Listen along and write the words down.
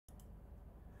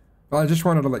Well, I just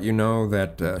wanted to let you know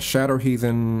that Shadow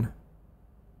Heathen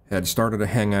had started a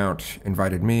hangout,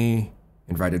 invited me,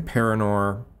 invited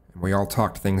Paranor, and we all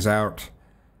talked things out.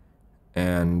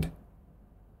 And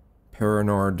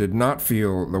Paranor did not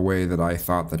feel the way that I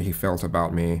thought that he felt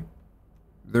about me.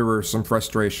 There were some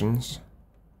frustrations,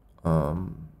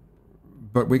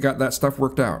 but we got that stuff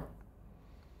worked out.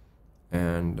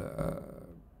 And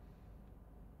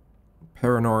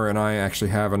Paranor and I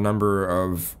actually have a number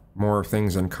of more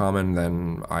things in common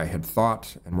than I had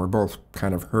thought, and we're both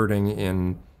kind of hurting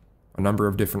in a number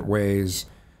of different ways,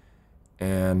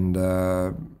 and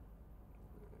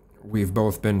we've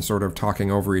both been sort of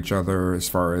talking over each other as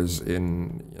far as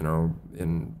in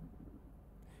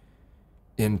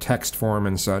text form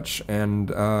and such, and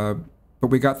but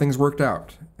we got things worked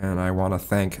out, and I want to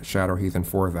thank Shadow Heathen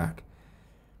for that,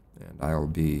 and I'll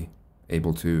be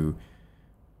able to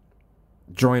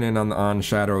join in on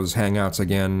Shadow's hangouts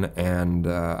again, and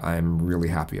I'm really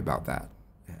happy about that.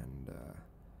 And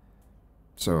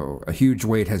so a huge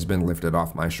weight has been lifted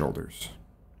off my shoulders,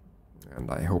 and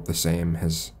I hope the same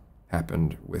has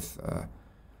happened with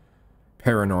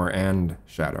Paranor and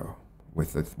Shadow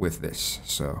with this.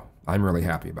 So I'm really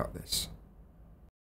happy about this.